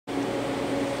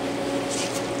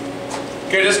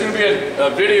Okay, this is going to be a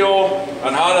video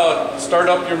on how to start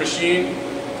up your machine.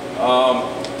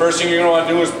 First thing you're going to want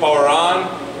to do is power on.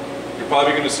 You're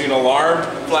probably going to see an alarm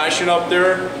flashing up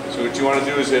there. So what you want to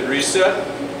do is hit reset.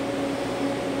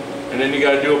 And then you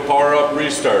got to do a power up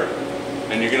restart.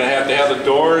 And you're going to have the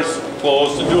doors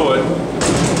closed to do it.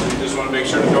 So you just want to make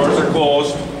sure the doors are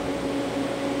closed.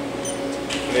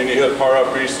 And then you hit power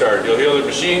up restart. You'll hear the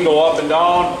machine go up and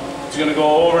down. It's going to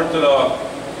go over to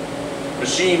the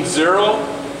machine 0,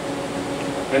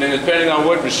 and then depending on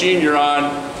what machine you're on,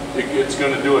 it's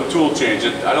going to do a tool change.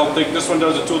 I don't think this one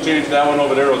does a tool change. That one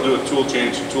over there will do a tool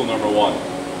change to tool number 1.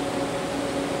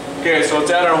 Okay, so it's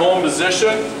at our home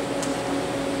position.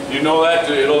 You know that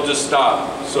it'll just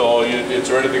stop, so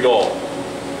it's ready to go.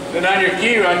 Then on your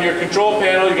key, on your control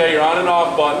panel, you got your on and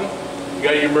off button. You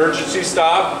got your emergency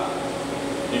stop.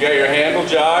 You got your handle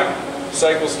jog,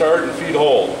 cycle start, and feed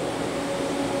hold.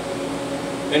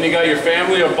 Then you got your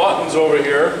family of buttons over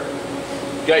here.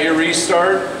 You got your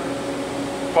restart,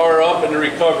 power up, and the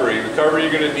recovery. Recovery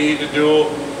you're going to need to do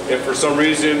if for some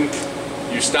reason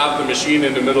you stop the machine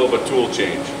in the middle of a tool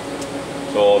change.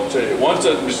 So once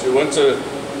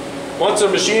a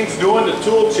machine's doing the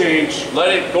tool change,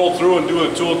 let it go through and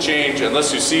do a tool change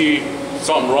unless you see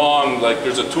something wrong, like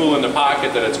there's a tool in the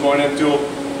pocket that it's going into.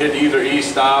 Hit either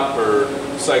E-stop or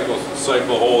cycle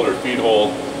hold or feed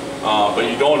hold. But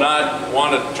you do not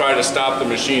want to try to stop the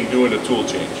machine doing a tool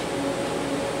change.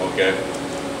 Okay.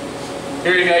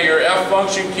 Here you got your F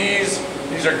function keys.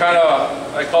 These are kind of,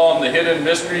 I call them the hidden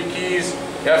mystery keys.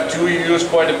 F2 you use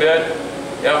quite a bit.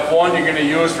 F1 you're going to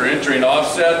use for entering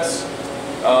offsets.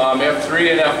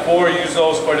 F3 and F4 use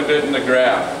those quite a bit in the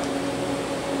graph.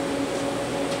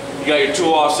 You got your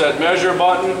tool offset measure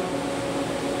button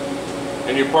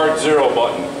and your part 0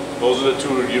 button. Those are the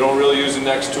two. You don't really use the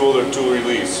next tool or tool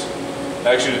release.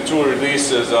 Actually, the tool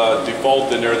release is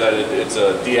default in there that it's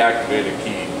a deactivated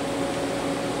key.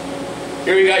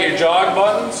 Here you got your jog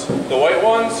buttons, the white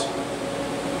ones.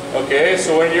 Okay,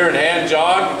 so when you're in hand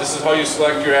jog, this is how you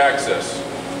select your axis.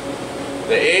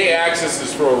 The A axis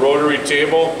is for a rotary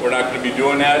table. We're not going to be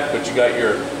doing that, but you got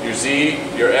your Z,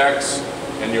 your X,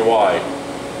 and your Y.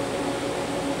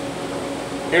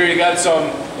 Here you got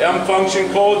some M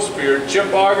function codes for your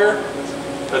chip auger.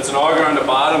 That's an auger on the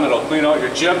bottom. It'll clean out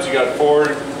your chips. You got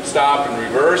forward, stop, and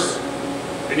reverse.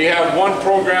 And you have one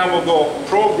programmable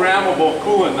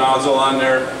coolant nozzle on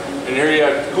there. And here you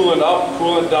have coolant up,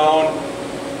 coolant down,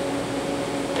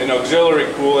 and auxiliary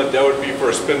coolant. That would be for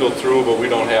a spindle through, but we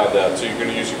don't have that. So you're going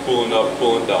to use your coolant up,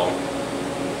 coolant down.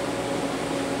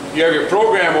 You have your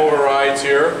program overrides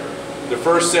here. The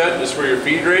first set is for your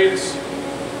feed rates.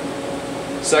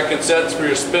 Second set's for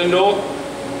your spindle.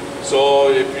 So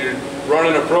if you're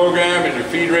running a program and your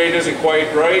feed rate isn't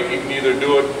quite right, you can either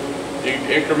do it in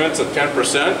increments of 10%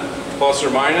 plus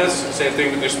or minus. Same thing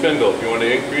with your spindle. If you want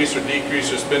to increase or decrease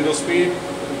your spindle speed,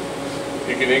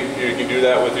 you can do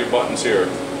that with your buttons here.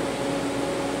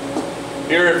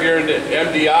 Here, if you're in the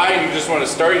MDI and you just want to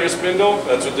start your spindle,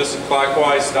 that's what this is: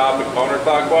 clockwise, stop, and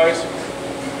counterclockwise.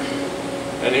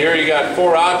 And here you got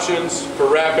 4 options for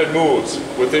rapid moves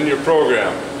within your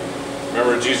program.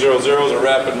 Remember, G00 is a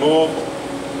rapid move.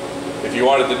 If you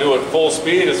wanted to do it full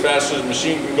speed, as fast as the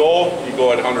machine can go, you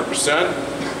go at 100%.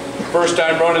 First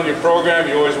time running your program,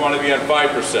 you always want to be on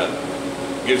 5%.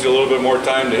 It gives you a little bit more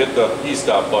time to hit the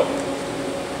E-stop button,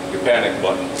 your panic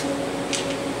button.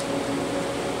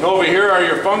 And over here are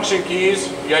your function keys.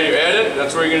 You got your edit,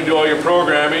 that's where you're going to do all your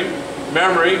programming.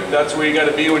 Memory, that's where you got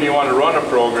to be when you want to run a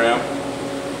program.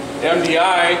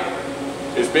 MDI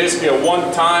is basically a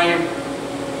one-time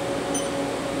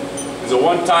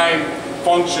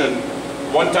function,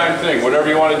 one-time thing, whatever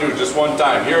you want to do, just one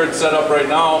time. Here it's set up right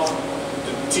now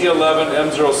to T11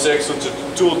 M06, so it's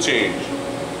a tool change.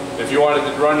 If you wanted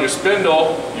to run your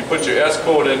spindle, you put your S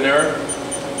code in there,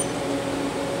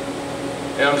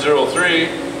 M03,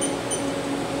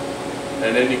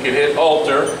 and then you can hit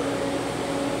Alter.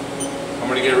 I'm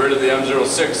going to get rid of the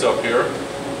M06 up here.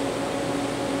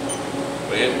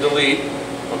 By hitting delete.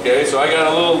 Okay, so I got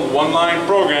a little one-line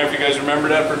program, if you guys remember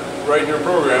that for writing your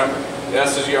program.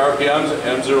 S is your RPMs,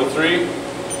 M03,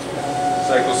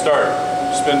 cycle start,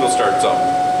 spindle starts up.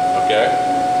 Okay,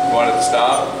 you want it to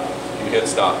stop, you hit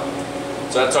stop.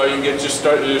 So that's how you get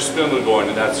your spindle going,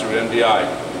 and that's through MDI.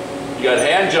 You got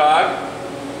hand jog.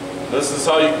 This is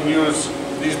how you can use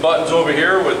these buttons over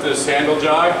here with this handle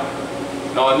jog.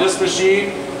 Now on this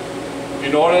machine,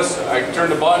 you notice I turn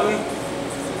the button.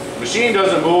 Machine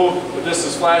doesn't move, but this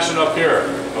is flashing up here,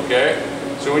 okay?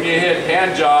 So when you hit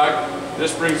hand jog,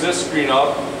 this brings this screen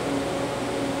up.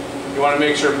 You want to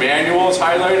make sure manual is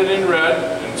highlighted in red,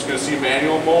 and it's going to see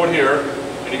manual mode here.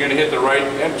 And and you're going to hit the right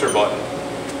enter button.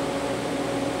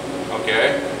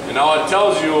 Okay? And now it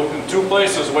tells you in two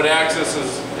places what axis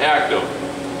is active.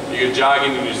 You get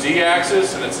jogging in your Z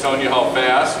axis, and it's telling you how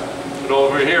fast. But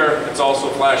over here, it's also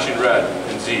flashing red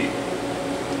in Z.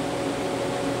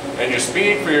 And your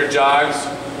speed for your jogs,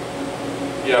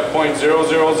 you have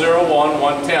 0.0001,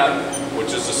 1/10,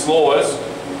 which is the slowest.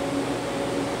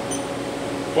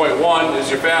 0.1 is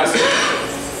your fastest.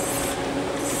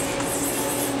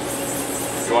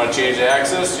 If you want to change the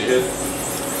axis, you hit.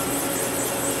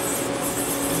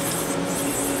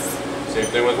 Same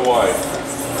thing with the Y.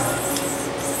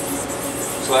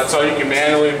 So that's how you can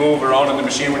manually move around in the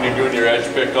machine when you're doing your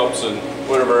edge pickups and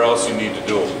whatever else you need to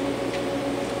do.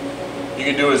 You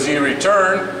can do a Z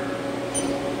return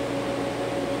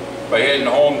by hitting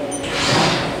home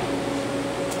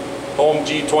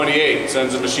G28,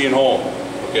 sends the machine home.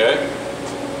 Okay?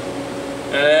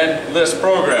 And then list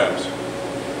programs.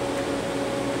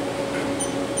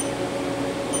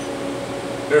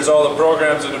 There's all the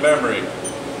programs in the memory.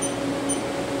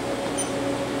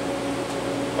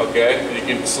 Okay, you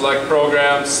can select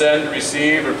programs, send,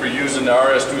 receive, if you're using the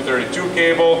RS-232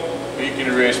 cable, you can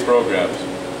erase programs.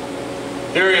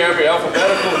 Here you have your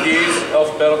alphabetical keys,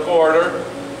 alphabetical order,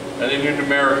 and then your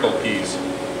numerical keys.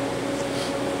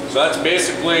 So that's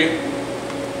basically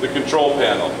the control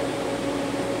panel.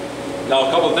 Now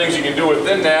a couple of things you can do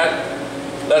within that.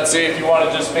 Let's say if you want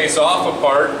to just face off a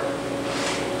part,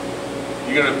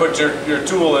 you're going to put your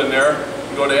tool in there,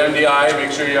 go to MDI,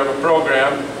 make sure you have a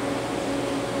program,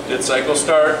 hit cycle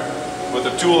start with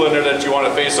a tool in there that you want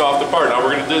to face off the part. Now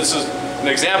we're going to do, this is an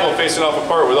example of facing off a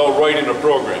part without writing a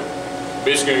program.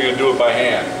 Basically you're going to do it by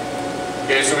hand.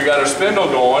 Okay, so we got our spindle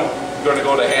going, we're going to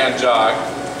go to hand jog.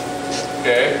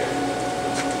 Okay,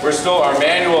 our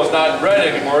manual is not red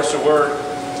anymore, so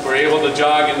we're able to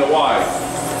jog in the Y.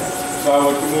 So I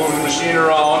would move the machine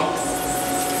around,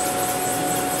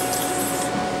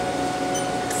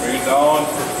 bring it down,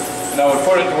 and I would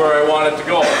put it to where I want it to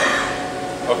go.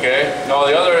 Okay, now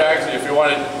the other axis, if you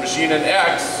want to machine in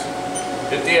X,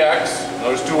 hit the X. Now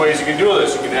there's two ways you can do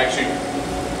this. You can actually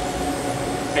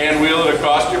hand wheel it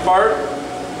across your part,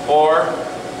 or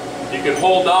you can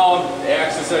hold down the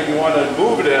axis that you want to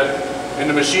move it in, and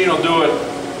the machine will do it.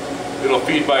 It'll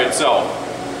feed by itself.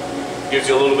 Gives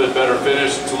you a little bit better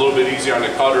finish. It's a little bit easier on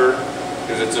the cutter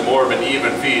because it's a more of an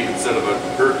even feed instead of a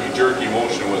herky-jerky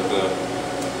motion with the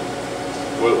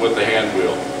hand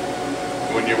wheel.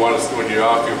 When you're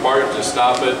off your part, just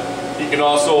stop it. You can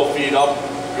also feed up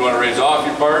if you want to raise off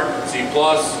your part, C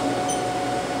plus,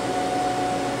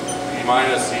 B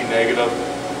minus, C negative.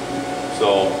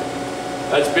 So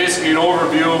that's basically an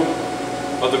overview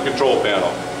of the control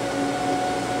panel.